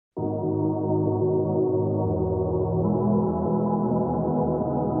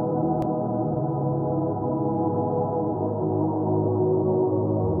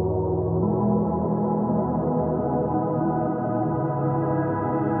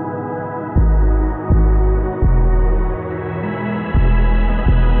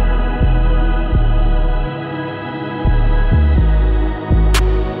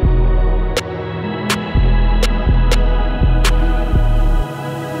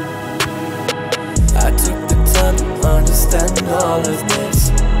understand all of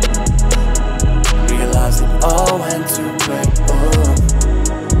this. Realize it all went too quick, boom.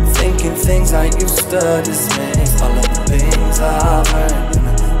 Thinking things I used to dismiss. All of the things I've learned and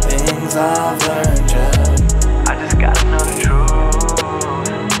the things I've learned, yeah. I just gotta know the truth.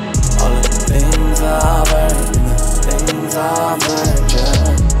 All of the things I've learned and the things I've learned,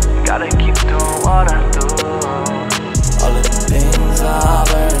 yeah. Gotta keep doing what I do. All of the things I've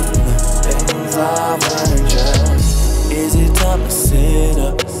learned and the things I've learned, yeah. Is it time to sit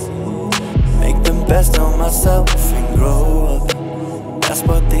up, make the best of myself and grow up? That's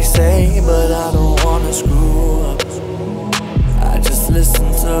what they say, but I don't wanna screw up. I just listen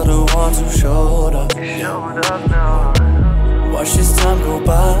to the ones who showed up. Watch this time go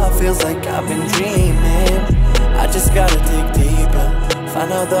by, feels like I've been dreaming. I just gotta dig deeper,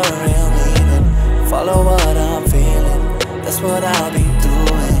 find out the real meaning. Follow what I'm feeling, that's what I'll be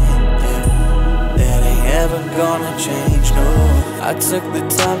doing, yeah. That ain't ever gonna change, no. I took the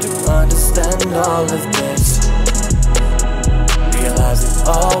time to understand all of this. Realize it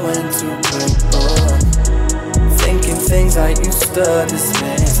all went too quick, oh. Thinking things I used to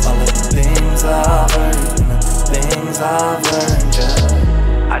dismiss. All of the things I've learned and the things I've learned,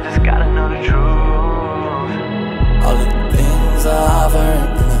 yeah. I just gotta know the truth. All of the things I've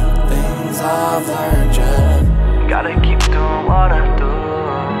learned and the things I've learned, yeah. Gotta keep doing what I do.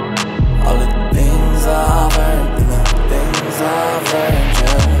 All of the things I've learned and the things I've learned,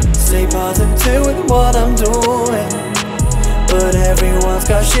 yeah. Stay positive with what I'm doing, but everyone's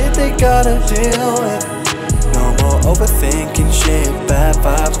got shit they gotta deal with. No more overthinking shit, bad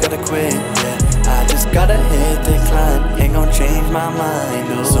vibes gotta quit, yeah. I just gotta hit decline, ain't gon' change my mind,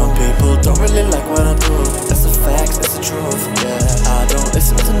 no. Some people don't really like what I do, that's the facts, that's the truth, yeah. I don't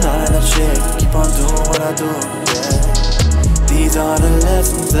listen to none of that shit, keep on doing what I do, yeah. These are the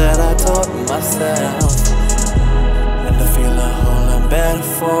lessons that I taught myself, and I feel a whole lot better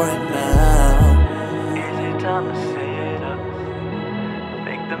for it now. Is it time to sit up,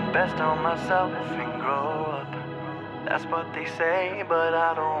 make the best of myself and grow up? That's what they say, but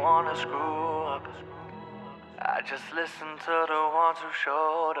I don't wanna screw up. I just listen to the ones who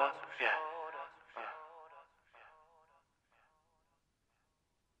showed up, yeah.